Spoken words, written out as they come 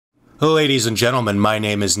Ladies and gentlemen, my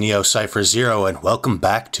name is Neo Cypher Zero, and welcome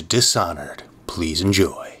back to Dishonored. Please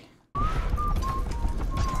enjoy.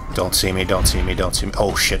 Don't see me, don't see me, don't see me.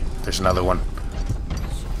 Oh shit, there's another one.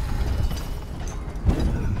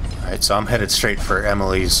 Alright, so I'm headed straight for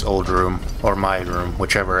Emily's old room, or my room,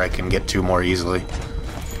 whichever I can get to more easily.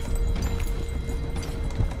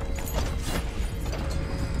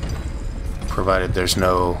 Provided there's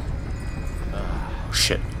no... Oh,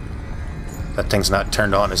 shit. That thing's not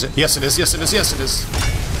turned on, is it? Yes it is, yes it is, yes it is!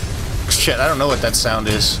 Shit, I don't know what that sound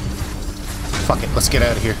is. Fuck it, let's get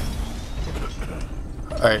out of here.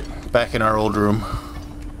 Alright, back in our old room.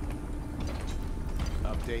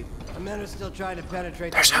 Update. The men are still trying to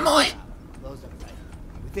penetrate. There's Emily!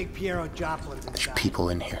 We think Piero Joplin's inside. There's people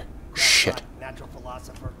in here. Shit. Natural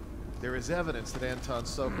philosopher. There is evidence that Anton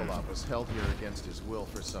Sokolov was held here against his will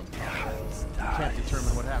for some time. We can't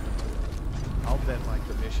determine what happened to him. I'll bet my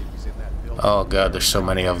commission he's in that building. Oh god, there's so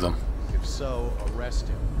many of them. If so, arrest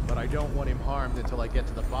him. But I don't want him harmed until I get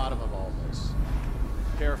to the bottom of all this.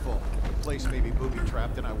 Careful. The place may be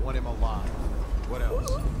booby-trapped and I want him alive. What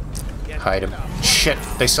else? Hide him. Shit,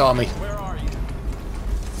 they saw me. Where are you?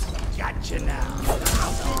 Gotcha now.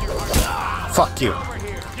 Fuck you. Over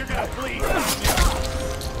here. You're gonna bleed.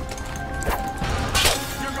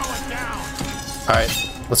 You're going down. Alright,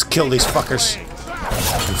 let's kill these fuckers.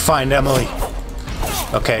 And find Emily.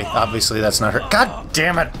 Okay, obviously that's not her. God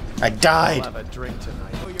damn it! I died! I'll have a drink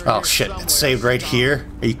tonight. Oh shit, it's saved right here?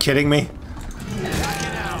 Are you kidding me?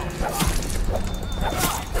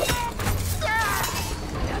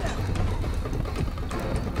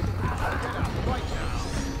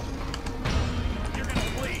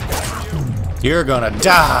 You're gonna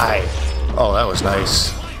die! Oh, that was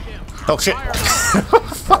nice. Oh shit!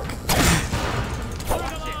 Fuck!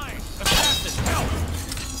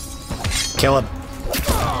 Kill him.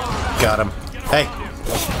 Got him. Hey!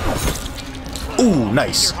 Ooh,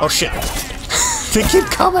 nice. Oh shit. They keep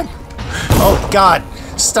coming! Oh god!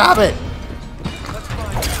 Stop it!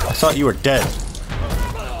 I thought you were dead.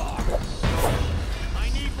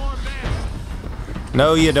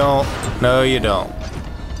 No you don't. No you don't.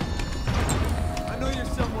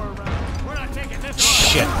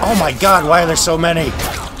 Shit. Oh my god, why are there so many?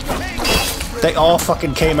 They all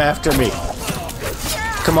fucking came after me.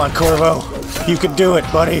 Come on, Corvo. You can do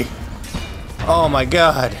it, buddy. Oh my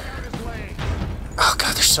god. Oh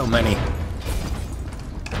god, there's so many.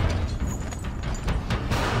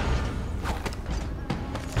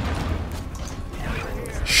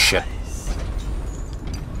 Shit.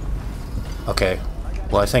 Okay.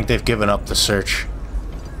 Well, I think they've given up the search.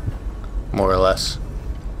 More or less.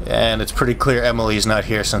 And it's pretty clear Emily's not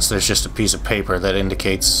here since there's just a piece of paper that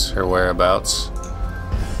indicates her whereabouts.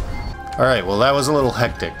 Alright, well that was a little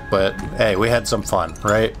hectic, but hey, we had some fun,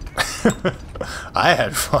 right? I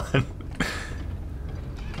had fun.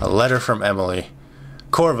 A letter from Emily.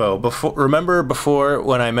 Corvo, remember before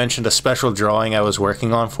when I mentioned a special drawing I was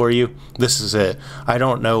working on for you? This is it. I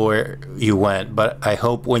don't know where you went, but I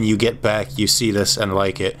hope when you get back you see this and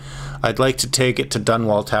like it. I'd like to take it to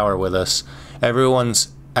Dunwall Tower with us. Everyone's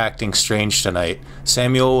acting strange tonight.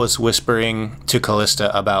 Samuel was whispering to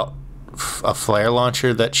Callista about a flare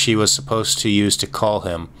launcher that she was supposed to use to call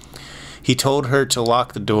him. He told her to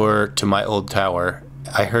lock the door to my old tower.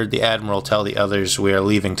 I heard the Admiral tell the others we are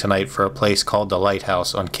leaving tonight for a place called the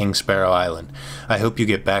Lighthouse on King Sparrow Island. I hope you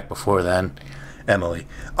get back before then. Emily.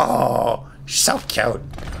 Oh, she's so cute.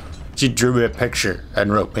 She drew me a picture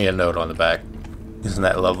and wrote me a note on the back. Isn't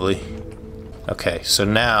that lovely? Okay, so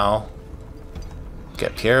now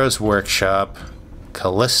get Piero's workshop,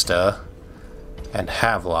 Callista, and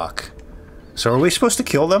Havelock. So are we supposed to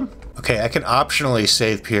kill them? Okay, I can optionally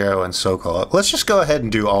save Piero and Sokolov. Let's just go ahead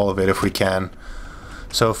and do all of it if we can.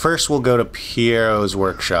 So first we'll go to Piero's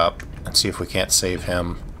workshop and see if we can't save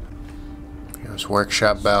him. Piero's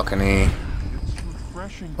workshop balcony.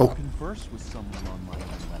 Oh.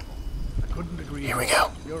 Here we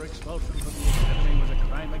go. Your expulsion from the academy was a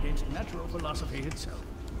crime against natural philosophy itself.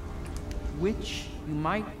 Which you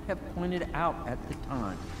might have pointed out at the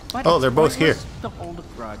time. But oh, they're both here. To hold a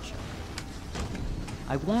grudge.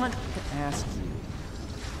 I want to ask you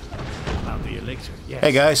about the elixir. Yes.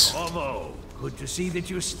 Hey guys. Corvo, good to see that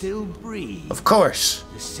you still breathe. Of course.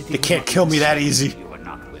 They can't kill me that easy. You are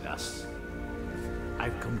not with us.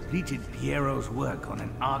 I've completed Piero's work on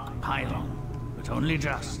an arc pylon, but only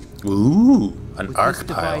just. Ooh, an with arc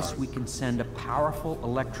this pylon. device, we can send a powerful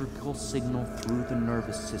electrical signal through the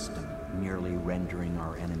nervous system. merely rendering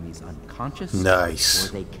our enemies unconscious. Nice.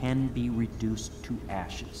 Or they can be reduced to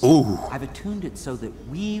ashes. Ooh. I've attuned it so that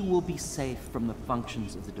we will be safe from the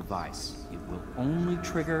functions of the device. It will only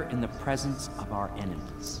trigger in the presence of our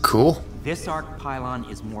enemies. Cool. This arc pylon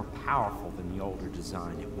is more powerful than the older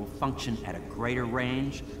design. It will function at a greater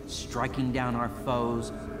range, striking down our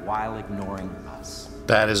foes while ignoring us.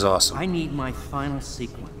 That is awesome. I need my final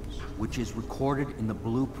sequence, which is recorded in the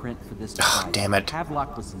blueprint for this device. Oh, damn it.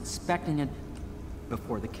 Havelock was inspecting it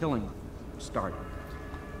before the killing started.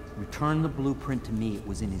 Return the blueprint to me. It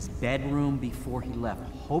was in his bedroom before he left.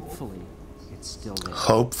 Hopefully, it's still there.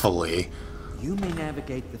 Hopefully. You may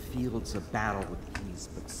navigate the fields of battle with ease,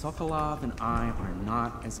 but Sokolov and I are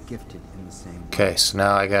not as gifted in the same way. Okay, so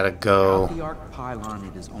now I gotta go. Without the arc pylon,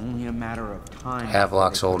 it is only a matter of time.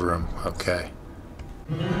 Havelock's old room. Okay.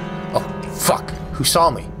 Oh, fuck. Who saw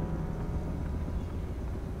me?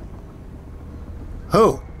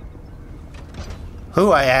 Who?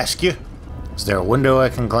 Who, I ask you? Is there a window I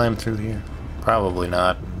can climb through here? Probably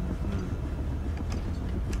not.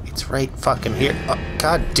 It's right fucking here. Oh,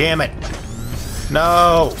 God damn it.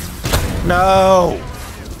 No! No!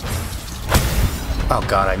 Oh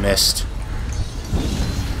God, I missed.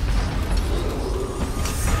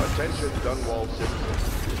 Attention Dunwall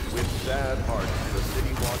citizens. With sad hearts, the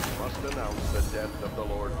City Watch must announce the death of the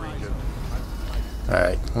Lord Regent.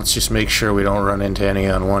 Alright, let's just make sure we don't run into any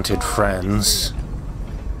unwanted friends.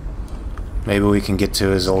 Maybe we can get to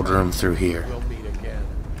his old room through here. We'll meet again.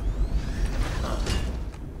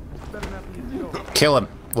 Kill him.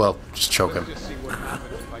 Well, just choke him. Just see what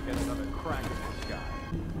happens if I get another crack at this guy.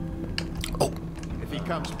 Oh, If he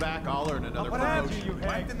comes back, I'll earn another promotion.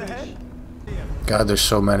 Whacked in the head? God, there's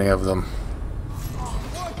so many of them.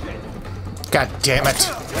 God damn it.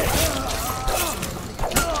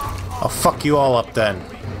 I'll fuck you all up then.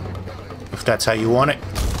 If that's how you want it.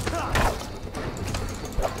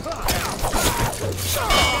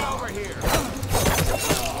 Over here.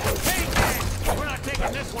 Hey, we're not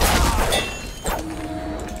taking this one.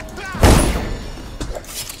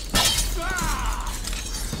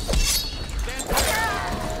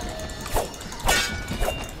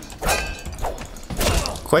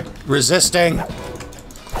 Quit resisting.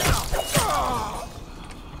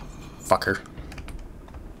 Fucker.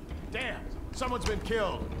 Damn, someone's been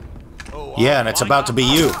killed. Oh, Yeah, and it's about to be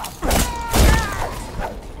you.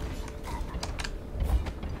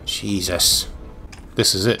 Jesus.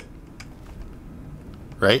 This is it.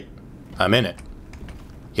 Right? I'm in it.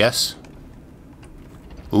 Yes?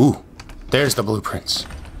 Ooh. There's the blueprints.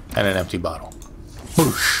 And an empty bottle.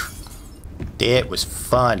 Whoosh. It was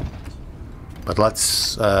fun. But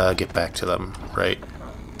let's get back to them, right?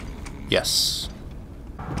 Yes.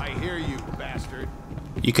 I hear you, bastard.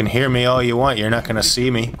 You can hear me all you want. You're not gonna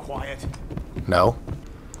see me. Quiet. No.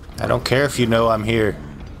 I don't care if you know I'm here.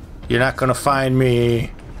 You're not gonna find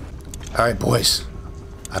me. Alright, boys.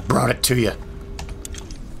 I brought it to you.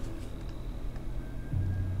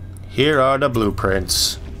 Here are the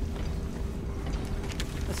blueprints.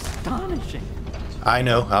 Astonishing. I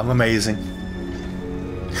know, I'm amazing.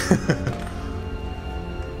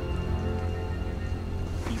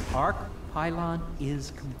 The arc pylon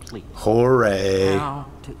is complete. Hooray. How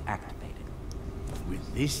to activate it?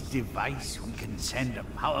 With this device, we can send a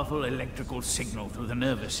powerful electrical signal through the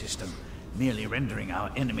nervous system, merely rendering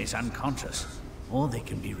our enemies unconscious. Or they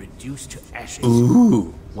can be reduced to ashes.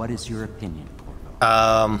 Ooh. What is your opinion,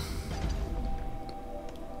 Corvo?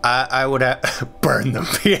 I would have burn them,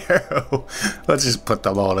 Piero. Let's just put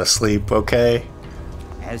them all to sleep, okay?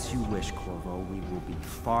 As you wish, Corvo. We will be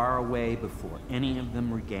far away before any of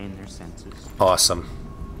them regain their senses. Awesome.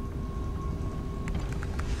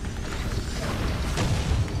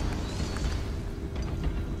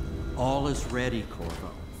 All is ready,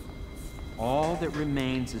 Corvo. All that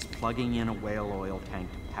remains is plugging in a whale oil tank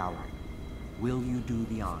to power it. Will you do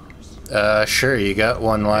the honors? Sure, you got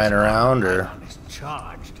one lying around, or... Pylon is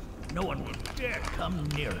charged. No one will dare come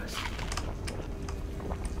near us.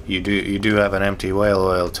 You do have an empty whale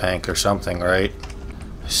oil tank or something, right?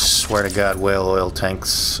 I swear to God, whale oil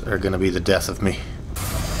tanks are gonna be the death of me.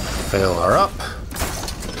 Fill her up.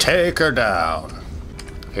 Take her down.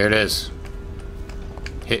 Here it is.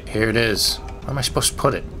 Here it is. Where am I supposed to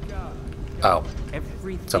put it? Oh,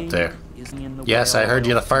 it's up there. Yes, I heard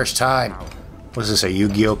you the first time. Was this a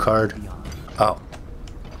Yu-Gi-Oh card? Oh.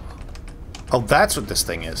 Oh, that's what this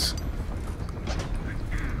thing is.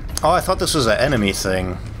 Oh, I thought this was an enemy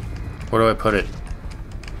thing. Where do I put it?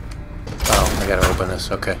 Oh, I gotta open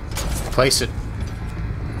this. Okay. Place it.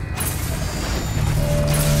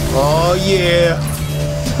 Oh, yeah.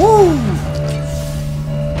 Woo!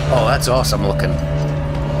 Oh, that's awesome looking.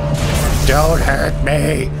 Don't hurt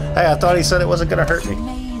me! Hey, I thought he said it wasn't gonna hurt me.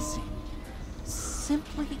 Amazing.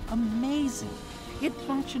 Simply amazing. It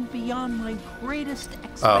functioned beyond my greatest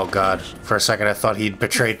expectations. Oh god, for a second I thought he'd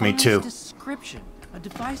betrayed me too. Description. A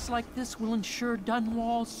device like this will ensure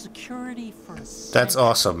Dunwall's security for a century. That's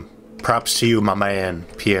awesome. Props to you, my man,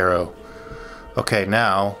 Piero. Okay,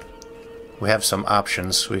 now we have some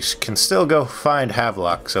options. We can still go find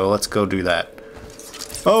Havelock, so let's go do that.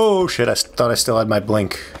 Oh shit, I thought I still had my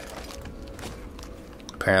blink.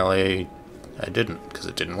 Apparently I didn't, because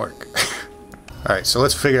it didn't work. Alright, so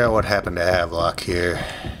let's figure out what happened to Havelock here.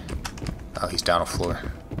 Oh, he's down a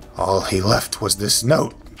floor. All he left was this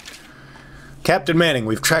note. Captain Manning,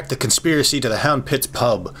 we've tracked the conspiracy to the Hound Pits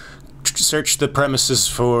pub. Searched the premises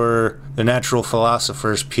for the natural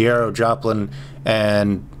philosophers Piero Joplin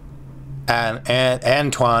and Anton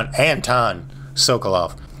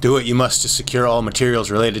Sokolov. Do what you must to secure all materials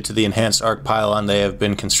related to the enhanced arc pylon they have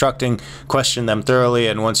been constructing. Question them thoroughly,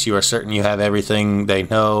 and once you are certain you have everything they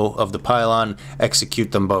know of the pylon,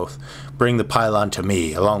 execute them both. Bring the pylon to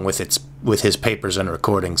me, along with his papers and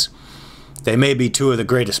recordings. They may be two of the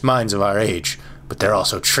greatest minds of our age, but they're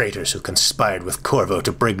also traitors who conspired with Corvo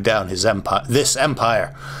to bring down this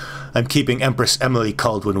empire. I'm keeping Empress Emily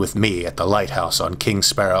Caldwin with me at the lighthouse on King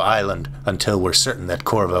Sparrow Island until we're certain that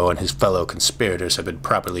Corvo and his fellow conspirators have been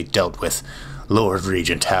properly dealt with. Lord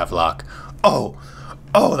Regent Havelock. Oh,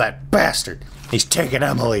 that bastard! He's taken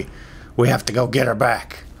Emily. We have to go get her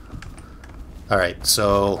back. Alright,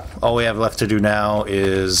 so all we have left to do now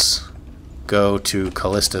is go to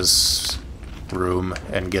Callista's room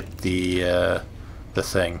and get the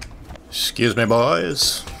thing. Excuse me,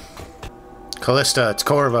 boys. Callista, it's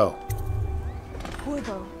Corvo.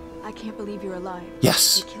 Corvo, I can't believe you're alive.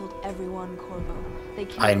 Yes. They killed everyone, Corvo. They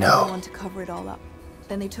killed I know. everyone to cover it all up.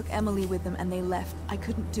 Then they took Emily with them and they left. I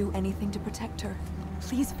couldn't do anything to protect her.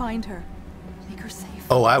 Please find her. Make her safe.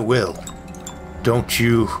 Oh, I will. Don't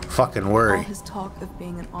you fucking worry. All his talk of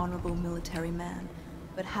being an honorable military man,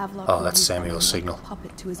 but Havelock. Oh, that's Samuel's signal.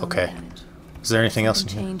 Puppet to his Okay. own advantage. Is there anything else in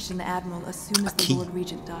here? Changed in the Admiral as soon as the key. Lord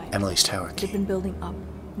Regent died. Emily's tower They've key. been building up.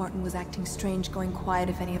 Martin was acting strange, going quiet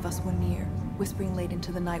if any of us were near, whispering late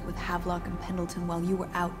into the night with Havelock and Pendleton while you were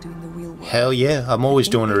out doing the real work. Hell yeah, I'm always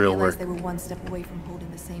doing the real work. They were one step away from holding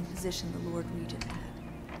the same position the Lord Regent had,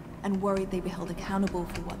 and worried they'd be held accountable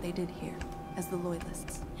for what they did here, as the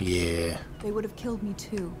Loyalists. Yeah. They would have killed me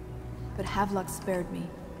too, but Havelock spared me.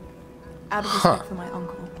 Out of respect for my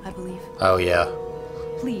uncle, I believe. Oh yeah.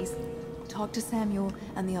 Please, talk to Samuel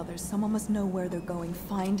and the others. Someone must know where they're going.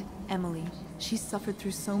 Find Emily. She's suffered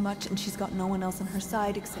through so much, and she's got no one else on her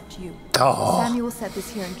side except you. Oh. Samuel set this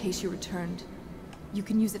here in case you returned. You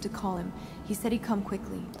can use it to call him. He said he'd come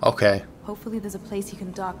quickly. Okay. Hopefully there's a place he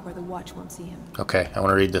can dock where the watch won't see him. Okay, I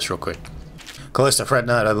want to read this real quick. Callista, fret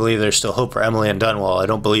not. I believe there's still hope for Emily and Dunwall. I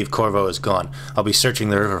don't believe Corvo is gone. I'll be searching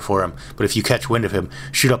the river for him, but if you catch wind of him,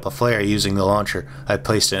 shoot up a flare using the launcher I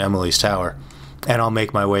placed in Emily's tower. And I'll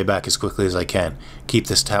make my way back as quickly as I can. Keep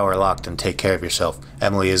this tower locked and take care of yourself.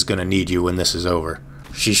 Emily is gonna need you when this is over.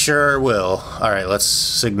 She sure will. Alright, let's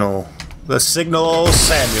signal old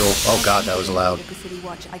Samuel. Oh god, that was loud. With the city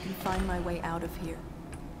watch, I can find my way out of here.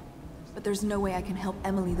 But there's no way I can help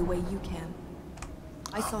Emily the way you can.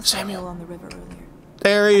 I saw Samuel on the river earlier.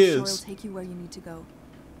 There he I'm sure is. he'll take you where you need to go.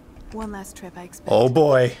 One last trip, I expect. Oh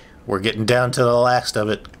boy, we're getting down to the last of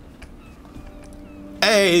it.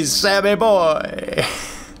 Hey, Sammy boy!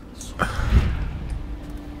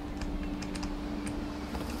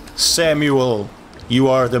 Samuel, you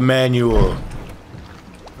are the manual.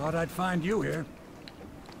 Thought I'd find you here.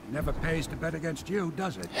 Never pays to bet against you,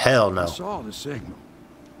 does it? Hell no. I saw the signal.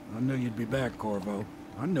 I knew you'd be back, Corvo.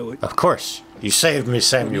 I knew it. Of course. You saved me, We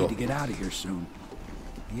Samuel. need to get out of here soon.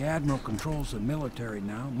 The Admiral controls the military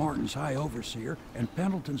now, Martin's High Overseer, and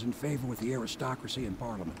Pendleton's in favor with the aristocracy and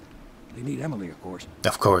Parliament. They need Emily, of course.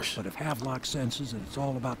 Of course. But if Havelock senses that it's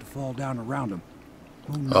all about to fall down around him,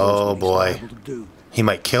 who knows Oh what he's boy. liable to do. He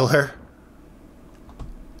might kill her?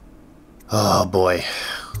 Oh boy.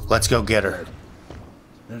 Let's go get her.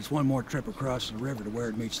 Then it's one more trip across the river to where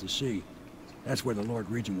it meets the sea. That's where the Lord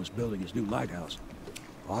Regent was building his new lighthouse.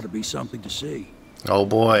 Ought to be something to see. Oh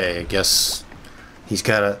boy, I guess he's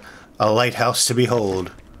got a lighthouse to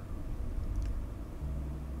behold.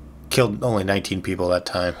 Killed only 19 people that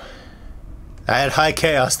time. I had high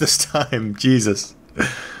chaos this time. Jesus.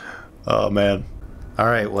 Oh man.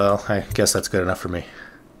 Alright, well, I guess that's good enough for me.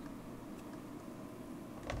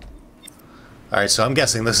 Alright, so I'm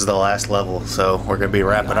guessing this is the last level, so we're going to be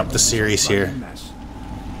wrapping up the series here.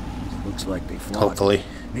 Looks like they fought. Hopefully.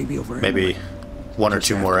 Maybe over Maybe Emily. one or Just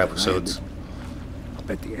two more after they episodes. I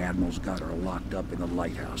bet the Admiral's got her locked up in the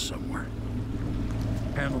lighthouse somewhere.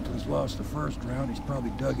 Pendleton's lost the first round. He's probably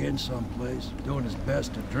dug in someplace, doing his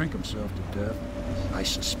best to drink himself to death. I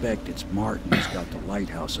suspect it's Martin who's got the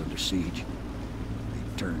lighthouse under siege.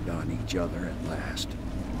 They turned on each other at last.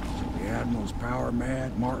 So the Admiral's power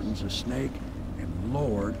mad, Martin's a snake, and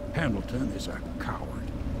Lord Pendleton is a coward.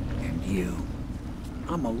 And you?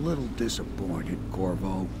 I'm a little disappointed,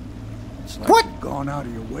 Corvo. It's like What? you've gone out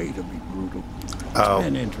of your way to be brutal. It's Oh.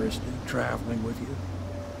 been interesting traveling with you,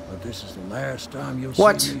 but this is the last time you'll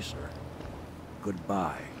What? see me, sir.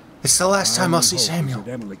 Goodbye. It's the last time I'll My see hope is Samuel.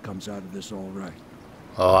 that Emily comes out of this all right.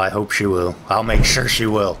 Oh, I hope she will. I'll make sure she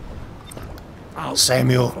will. I'll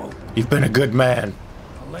Samuel, you've been a good man.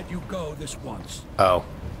 I'll let you go this once. Oh.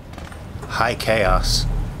 High chaos.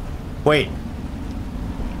 Wait.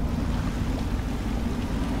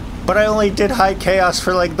 But I only did high chaos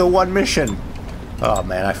for like the one mission. Oh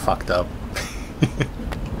man, I fucked up.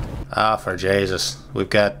 Ah, for Jesus. We've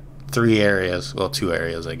got 3 areas. Well, 2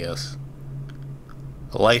 areas, I guess.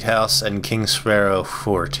 The lighthouse and King Sparrow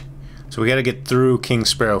Fort. So we gotta get through King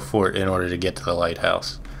Sparrow Fort in order to get to the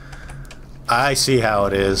lighthouse. I see how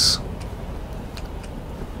it is.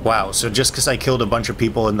 Wow, so just because I killed a bunch of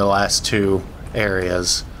people in the last 2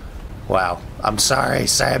 areas. Wow. I'm sorry,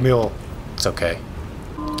 Samuel. It's okay.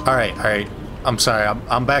 Alright, alright. I'm sorry,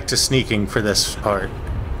 I'm back to sneaking for this part.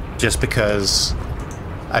 Just because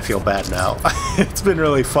I feel bad now. It's been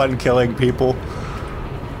really fun killing people.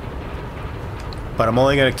 But I'm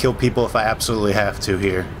only gonna kill people if I absolutely have to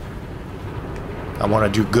here. I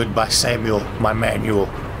want to do good by Samuel, my manual.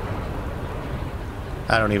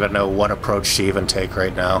 I don't even know what approach to even take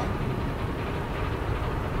right now.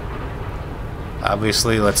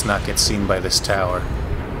 Obviously, let's not get seen by this tower.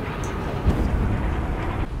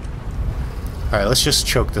 Alright, let's just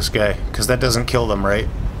choke this guy, because that doesn't kill them, right?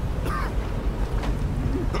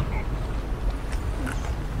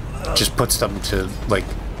 Just puts them to, like,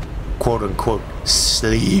 quote-unquote,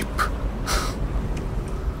 sleep.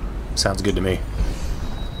 Sounds good to me.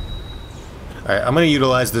 Alright, I'm gonna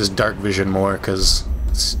utilize this dark vision more, because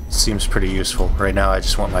it seems pretty useful. Right now, I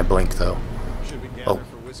just want my blink, though. Should we gather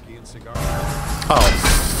for whiskey and cigars?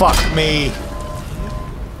 Oh, fuck me!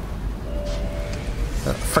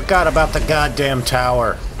 Forgot about the goddamn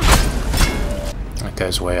tower. That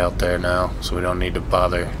guy's way out there now, so we don't need to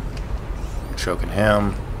bother choking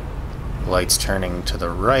him. Light's turning to the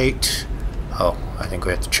right. Oh, I think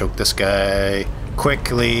we have to choke this guy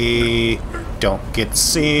quickly. Don't get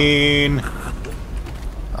seen.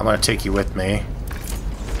 I'm gonna take you with me.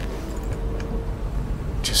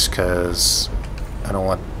 Just cause I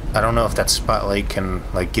don't know if that spotlight can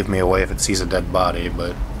like give me away if it sees a dead body,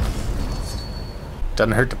 but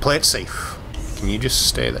doesn't hurt to play it safe. Can you just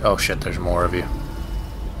stay there? Oh shit, there's more of you.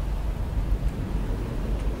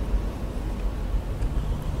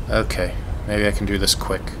 Okay, maybe I can do this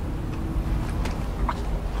quick.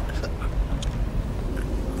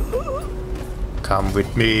 Come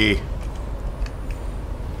with me.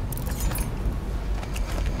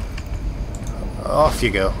 Off you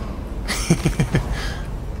go.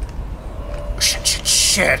 Shit, shit,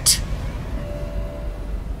 shit!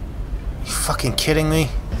 You fucking kidding me?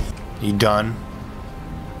 You done?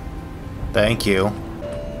 Thank you.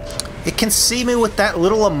 It can see me with that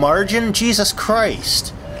little a margin? Jesus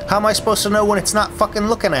Christ. How am I supposed to know when it's not fucking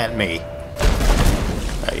looking at me?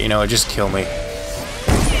 You know what, just kill me.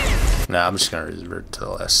 Nah, I'm just gonna revert to the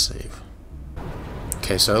last save.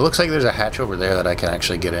 Okay, so it looks like there's a hatch over there that I can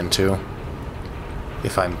actually get into.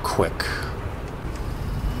 If I'm quick.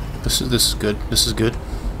 This is good. This is good.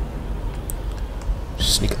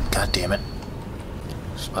 Just sneak up. God damn it.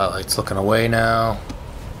 Spotlight's looking away now.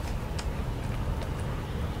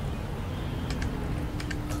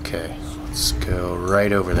 Okay, let's go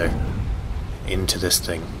right over there. Into this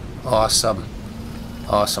thing. Awesome.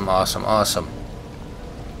 Awesome, awesome, awesome.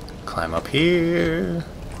 Climb up here.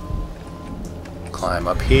 Climb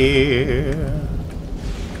up here.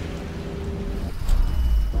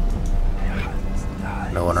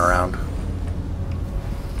 No one around.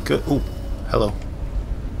 Good. Ooh, hello.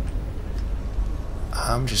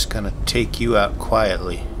 I'm just gonna take you out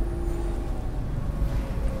quietly.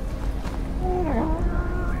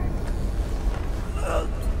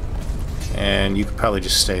 And you could probably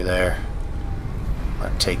just stay there. I'm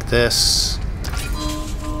gonna take this.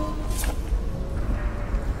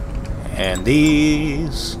 And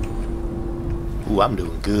these. Ooh, I'm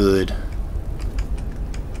doing good.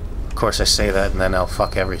 Of course I say that and then I'll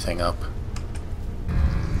fuck everything up.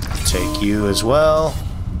 Take you as well.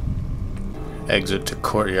 Exit to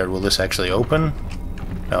courtyard. Will this actually open?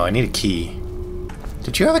 No, I need a key.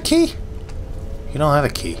 Did you have a key? You don't have a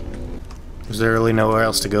key. Is there really nowhere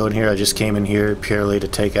else to go in here? I just came in here purely to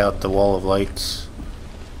take out the wall of lights.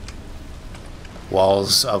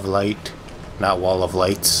 Walls of light, not wall of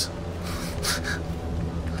lights.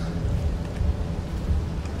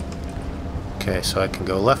 Okay, so I can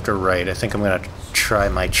go left or right. I think I'm gonna try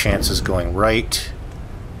my chances going right.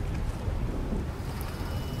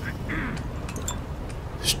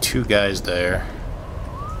 There's two guys there.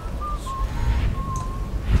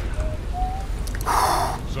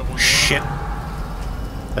 Shit.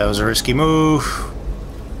 That was a risky move,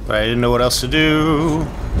 but I didn't know what else to do.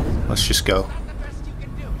 Let's just go.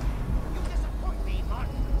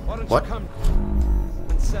 What?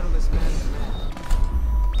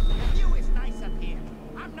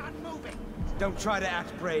 Don't try to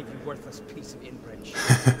act brave, you worthless piece of inbridge.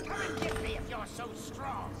 Come and get me if you're so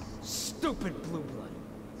strong. Stupid blue blood.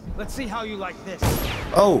 Let's see how you like this.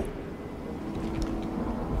 Oh!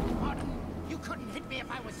 Martin, you couldn't hit me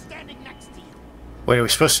if I was standing next to you. Wait, are we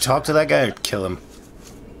supposed to talk to that guy or kill him?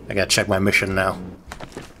 I gotta check my mission now.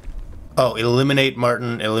 Oh, eliminate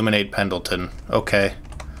Martin, eliminate Pendleton. Okay.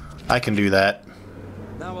 I can do that.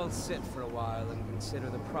 Now I'll sit for a while and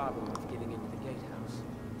consider the problem of getting into the gatehouse.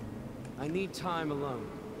 I need time alone.